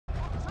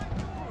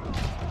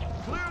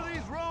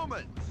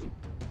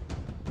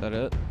that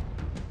it?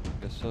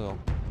 Guess so.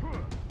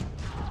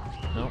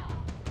 Nope.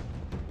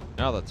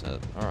 Now that's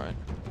it. Alright.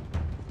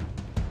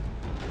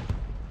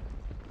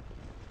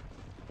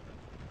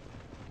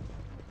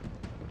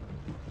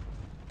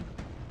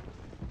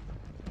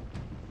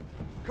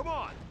 Come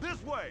on,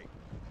 this way!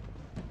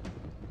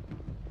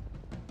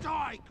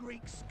 Die,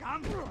 Greek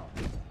scum!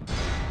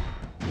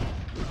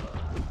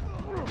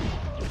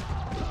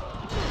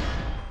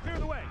 Clear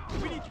the way!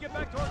 We need to get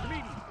back to our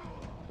meeting!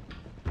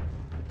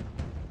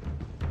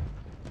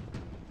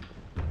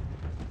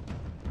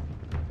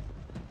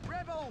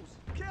 Rebels!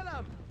 Kill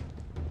them!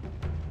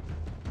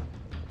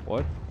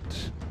 What?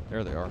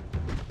 There they are.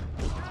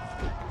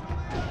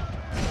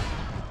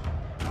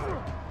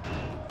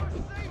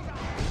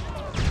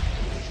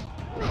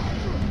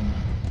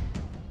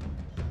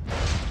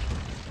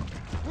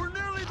 We're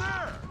nearly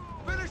there!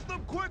 Finish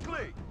them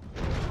quickly!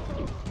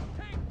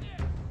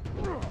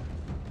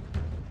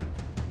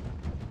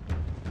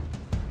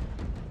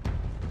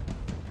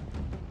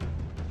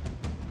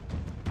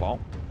 Well.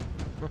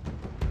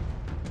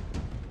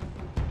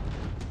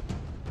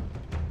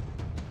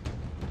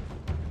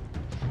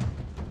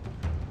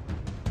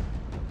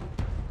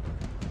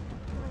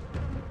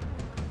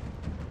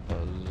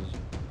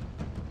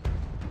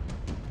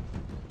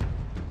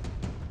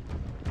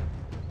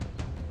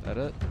 That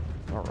it?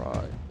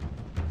 Alright.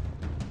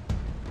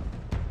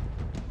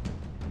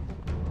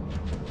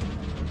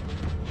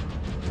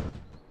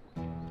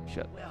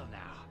 Shit. Well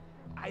now,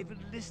 I've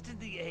enlisted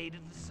the aid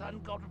of the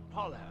sun god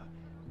Apollo.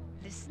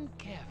 Listen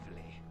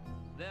carefully.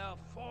 There are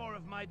 4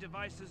 of my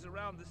devices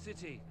around the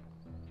city.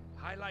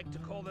 I like to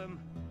call them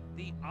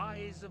the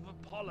Eyes of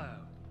Apollo.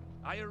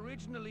 I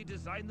originally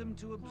designed them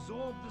to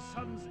absorb the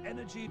sun's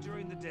energy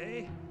during the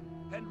day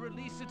and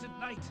release it at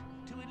night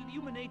to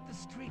illuminate the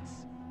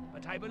streets.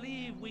 But I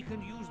believe we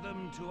can use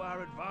them to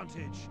our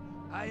advantage.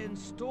 I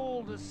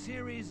installed a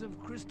series of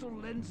crystal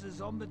lenses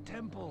on the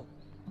temple,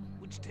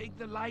 which take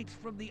the light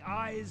from the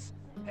eyes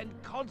and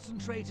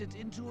concentrate it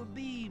into a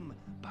beam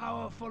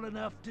powerful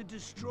enough to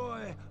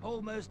destroy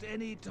almost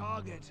any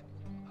target.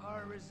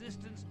 Our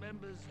resistance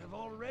members have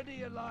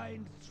already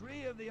aligned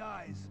 3 of the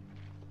eyes,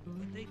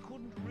 but they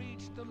couldn't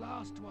reach the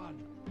last one.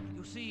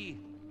 You see,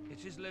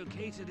 it is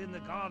located in the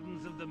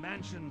gardens of the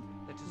mansion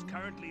that is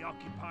currently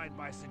occupied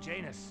by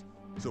Sejanus.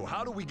 So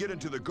how do we get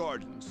into the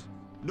gardens?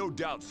 No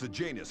doubt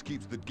Sejanus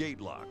keeps the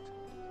gate locked.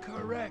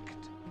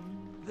 Correct.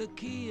 The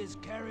key is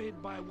carried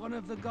by one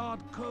of the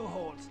guard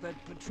cohorts that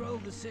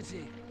patrol the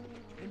city.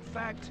 In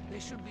fact, they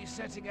should be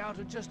setting out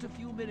in just a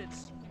few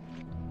minutes.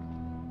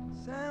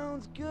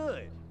 Sounds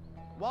good.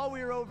 While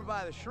we were over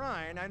by the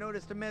shrine, I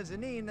noticed a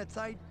mezzanine that's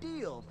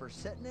ideal for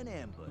setting an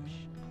ambush.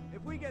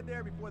 If we get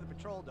there before the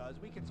patrol does,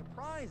 we can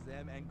surprise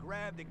them and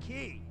grab the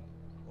key.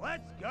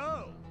 Let's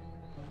go!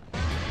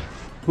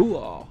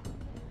 Hooah!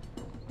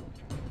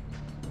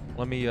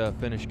 Let me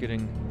finish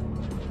getting...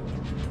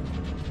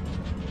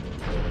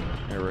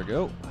 There we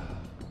go.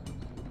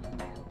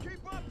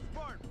 Keep up,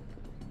 Spartan!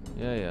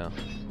 Yeah.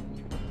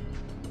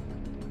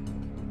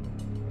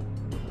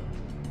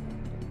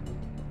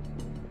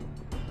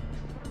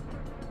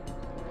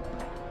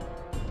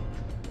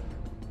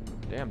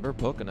 Damn, they're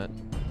poking it.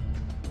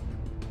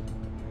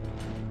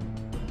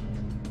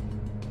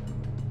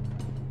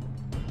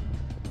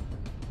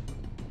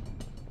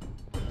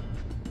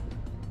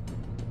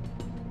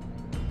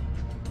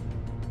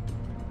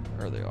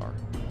 There they are.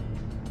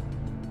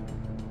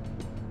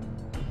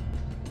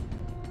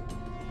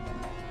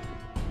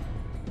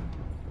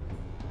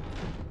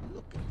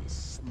 Look at this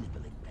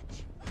sniveling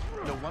wretch.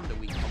 No wonder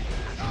we conquered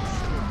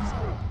Athens.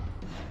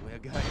 We're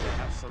going to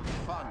have some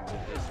fun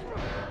with this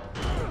one.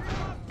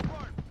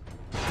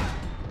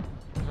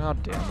 Oh,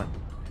 damn it.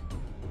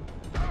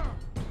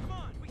 Come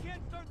on, we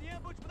can't start the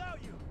ambush without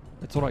you!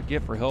 That's what I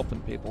get for helping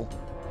people.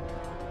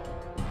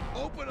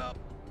 Open up!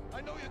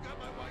 I know you got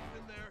my wife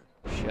in there.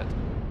 Shit.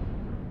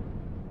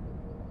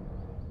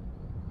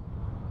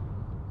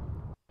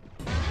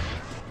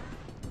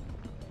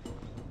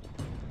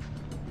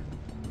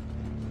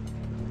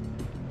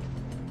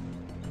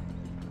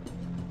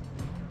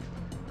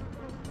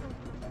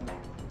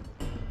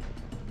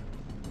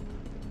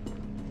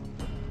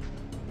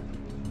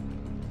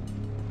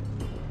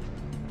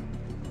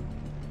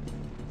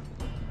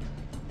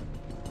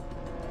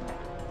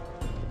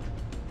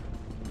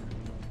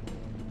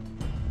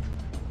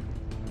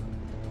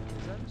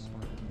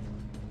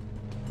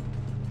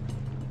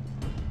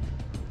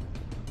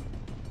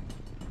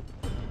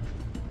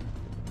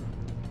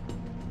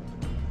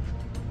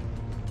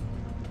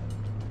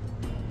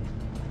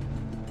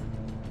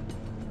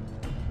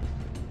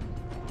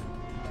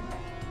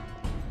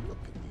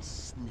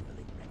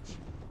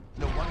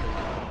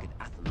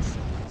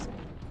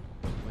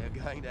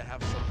 Going to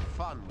have some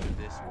fun with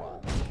this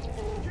one.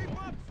 Keep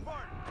up,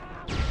 Spartan!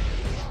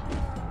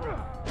 Come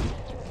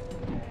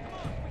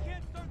on, we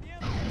can't start the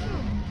ambush!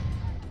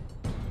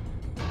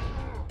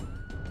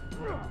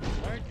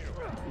 Thank you.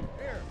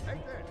 Here,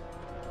 take this.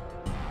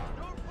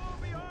 Don't fall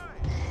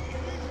behind!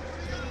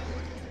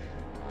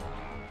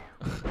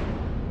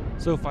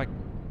 So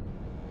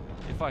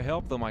if if I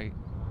help them, I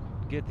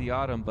get the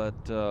item, but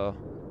there's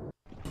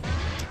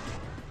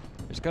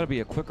got to be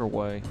a quicker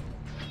way.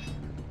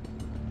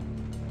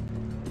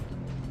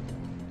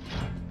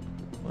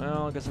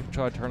 Well, I guess I could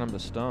try to turn them to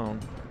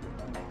stone.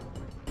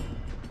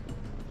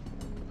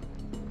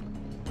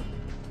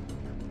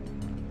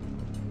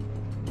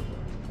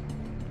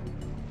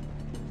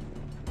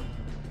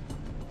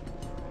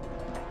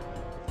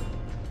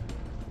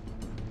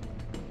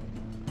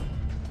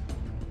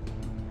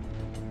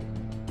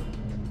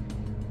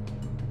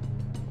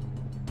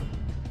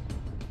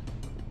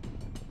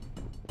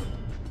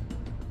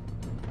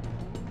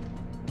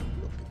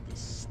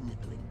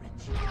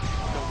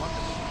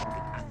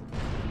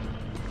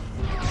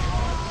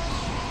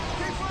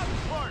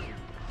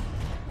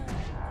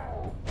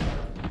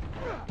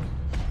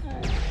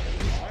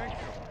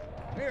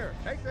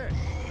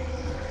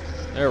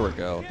 There we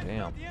go.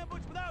 Damn. Yeah.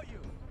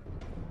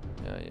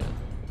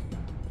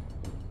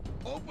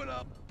 Open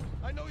up.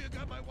 I know you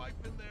got my wife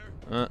in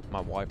there.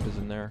 My wife is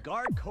in there.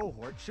 Guard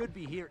cohort should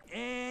be here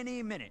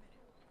any minute.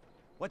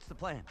 What's the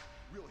plan?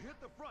 We'll hit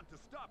the front to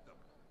stop them,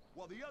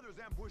 while the others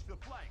ambush the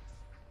flanks.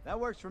 That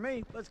works for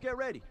me. Let's get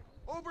ready.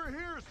 Over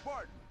here,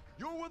 Spartan.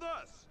 You're with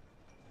us.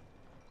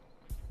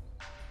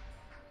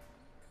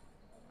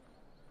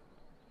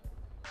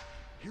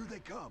 Here they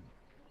come.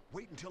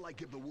 Wait until I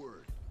give the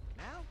word.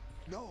 Now?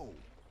 No.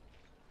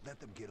 Let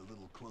them get a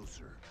little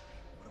closer.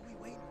 What are we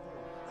waiting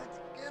for? Let's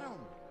get them.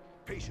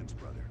 Patience,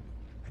 brother.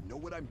 I know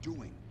what I'm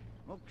doing.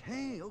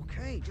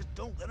 Okay. Just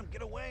don't let them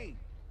get away.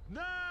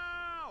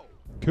 Now!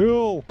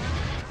 Kill.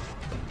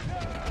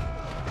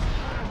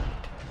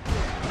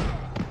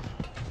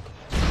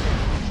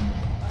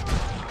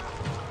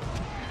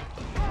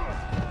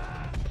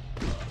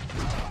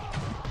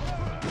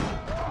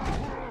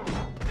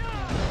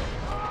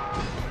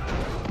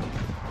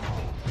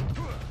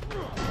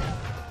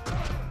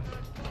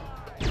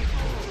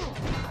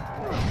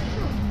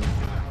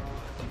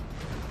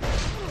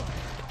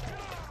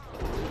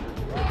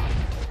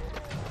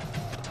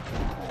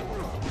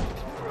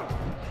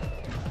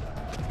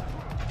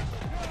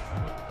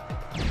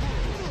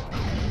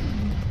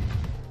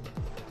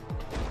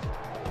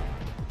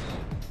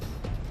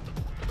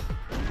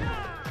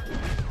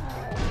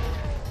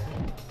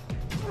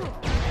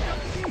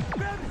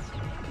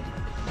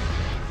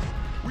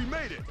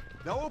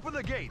 Now open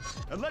the gates,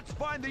 and let's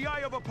find the Eye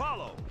of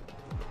Apollo!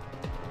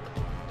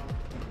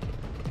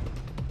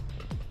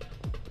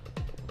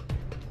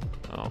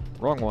 Oh,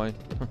 wrong way.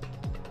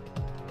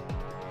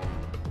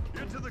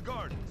 Into the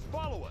gardens.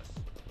 Follow us.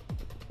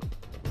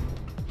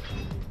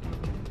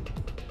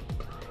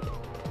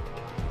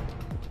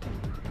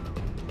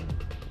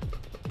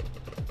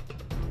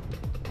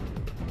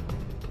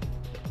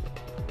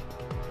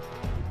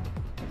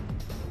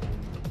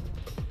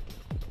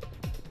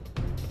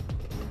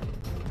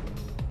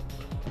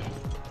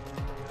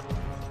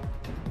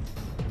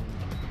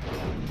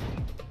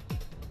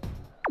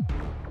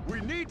 We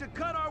need to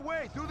cut our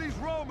way through these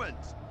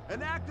Romans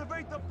and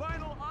activate the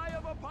final Eye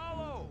of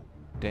Apollo!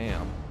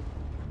 Damn.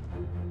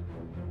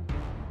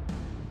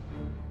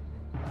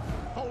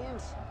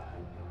 Fools!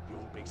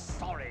 You'll be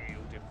sorry you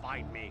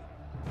defied me.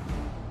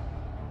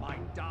 My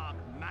dark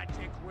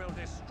magic will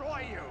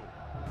destroy you.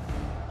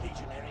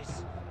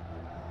 Legionaries,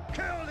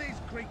 kill these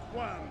Greek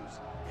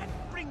worms and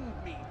bring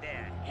me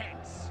their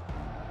heads.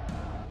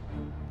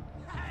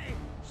 Hey,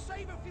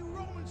 save a few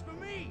Romans for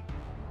me!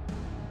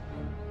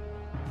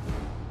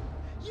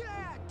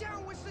 Yeah,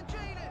 down with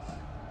Sejanus!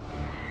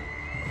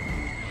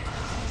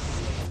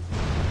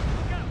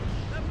 Look out!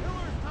 The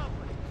pillar's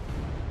toppling!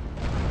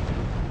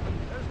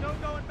 There's no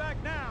going back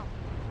now!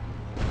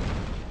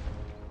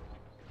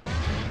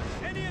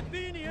 Any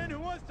Athenian who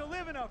wants to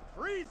live in a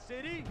free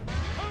city,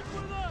 come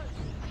with us!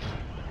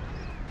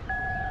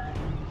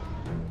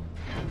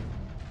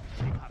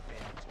 Take our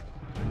bed.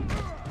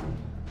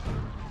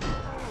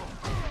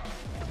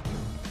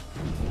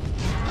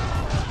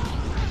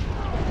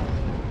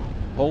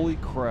 Holy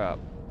crap.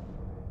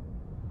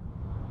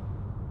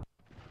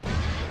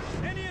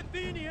 Any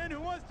Athenian who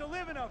wants to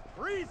live in a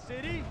free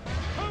city,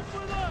 come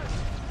with us!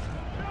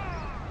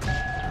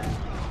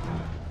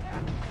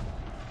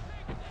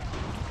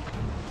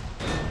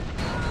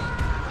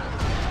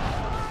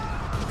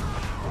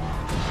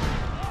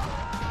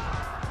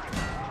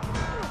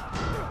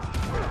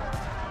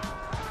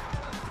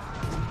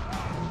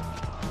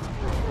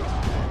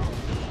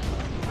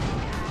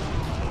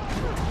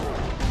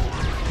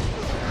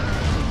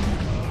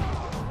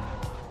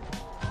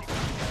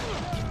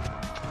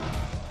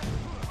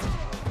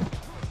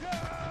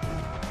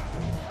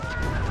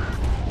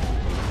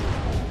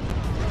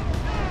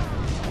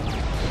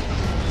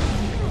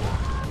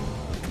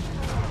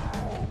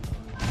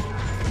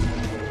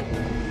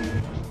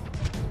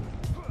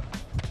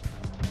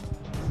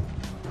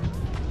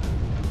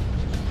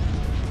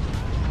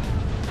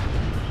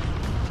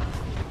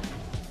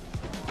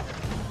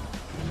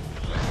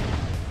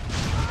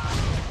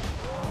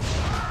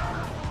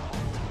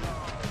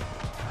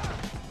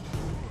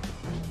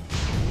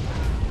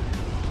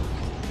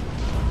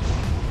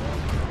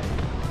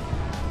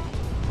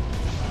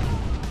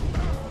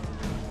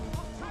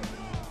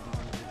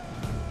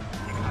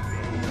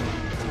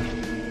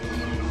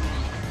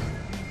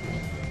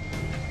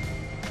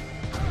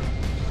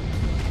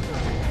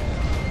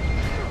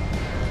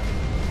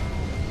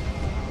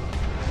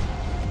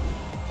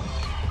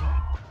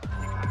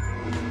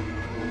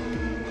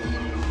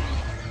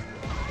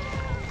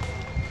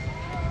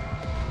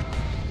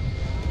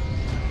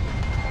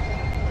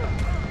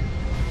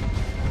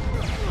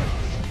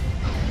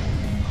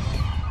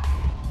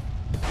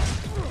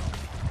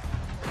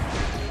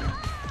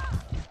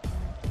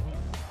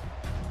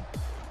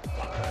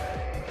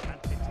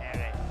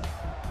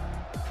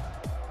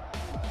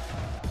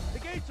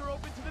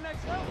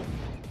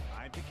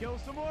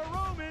 some more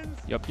Romans.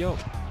 Yup. You're all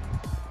gonna die.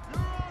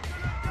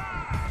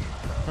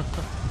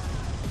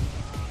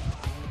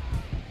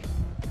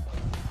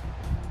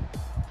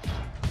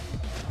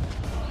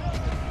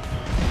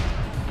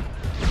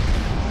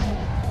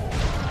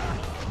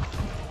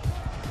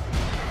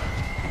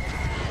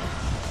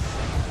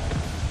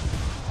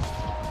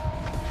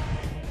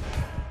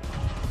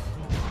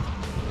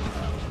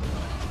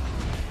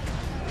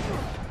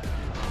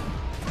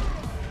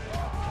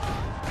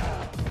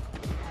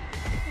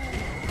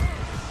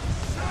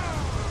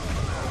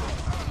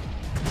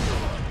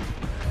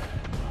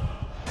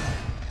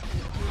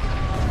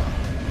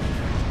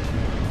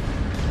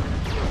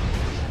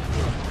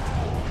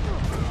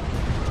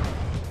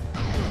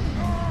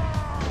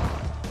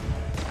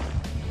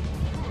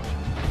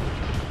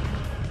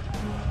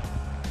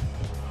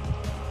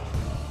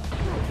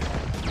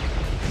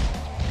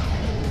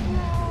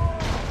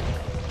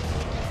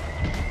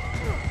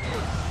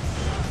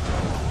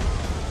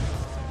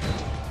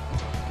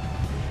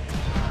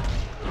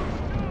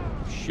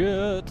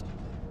 Shit.